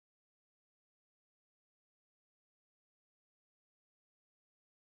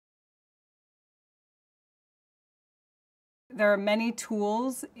There are many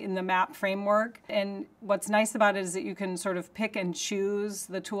tools in the M.A.P framework, and what's nice about it is that you can sort of pick and choose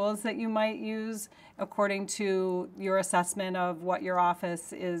the tools that you might use according to your assessment of what your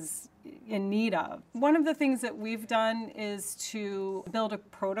office is in need of. One of the things that we've done is to build a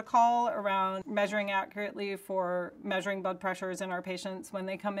protocol around measuring accurately for measuring blood pressures in our patients when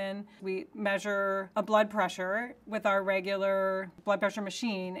they come in. We measure a blood pressure with our regular blood pressure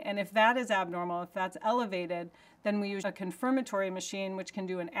machine, and if that is abnormal, if that's elevated, then we use a confirmatory machine which can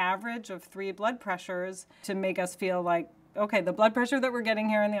do an average of 3 blood pressures to make us feel like, okay, the blood pressure that we're getting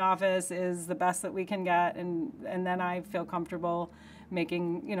here in the office is the best that we can get, and then I feel comfortable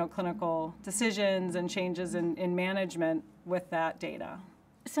making, clinical decisions and changes in management with that data.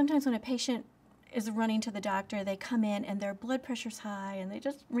 Sometimes when a patient is running to the doctor, they come in and their blood pressure's high and they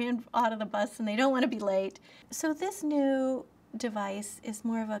just ran out of the bus and they don't want to be late. So this new device is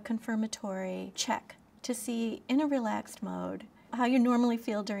more of a confirmatory check to see in a relaxed mode how you normally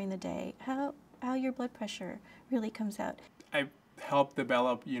feel during the day, how your blood pressure really comes out. I helped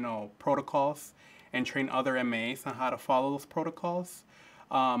develop, protocols and train other MAs on how to follow those protocols.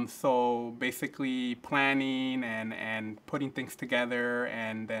 So basically planning and putting things together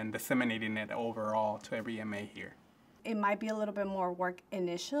and then disseminating it overall to every MA here. It might be a little bit more work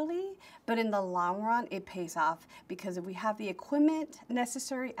initially, but in the long run, it pays off because if we have the equipment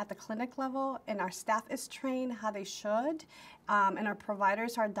necessary at the clinic level and our staff is trained how they should, and our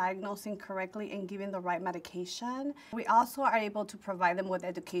providers are diagnosing correctly and giving the right medication, we also are able to provide them with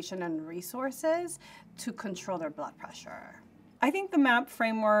education and resources to control their blood pressure. I think the M.A.P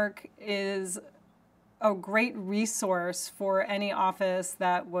framework is a great resource for any office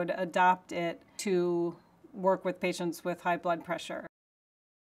that would adopt it to work with patients with high blood pressure.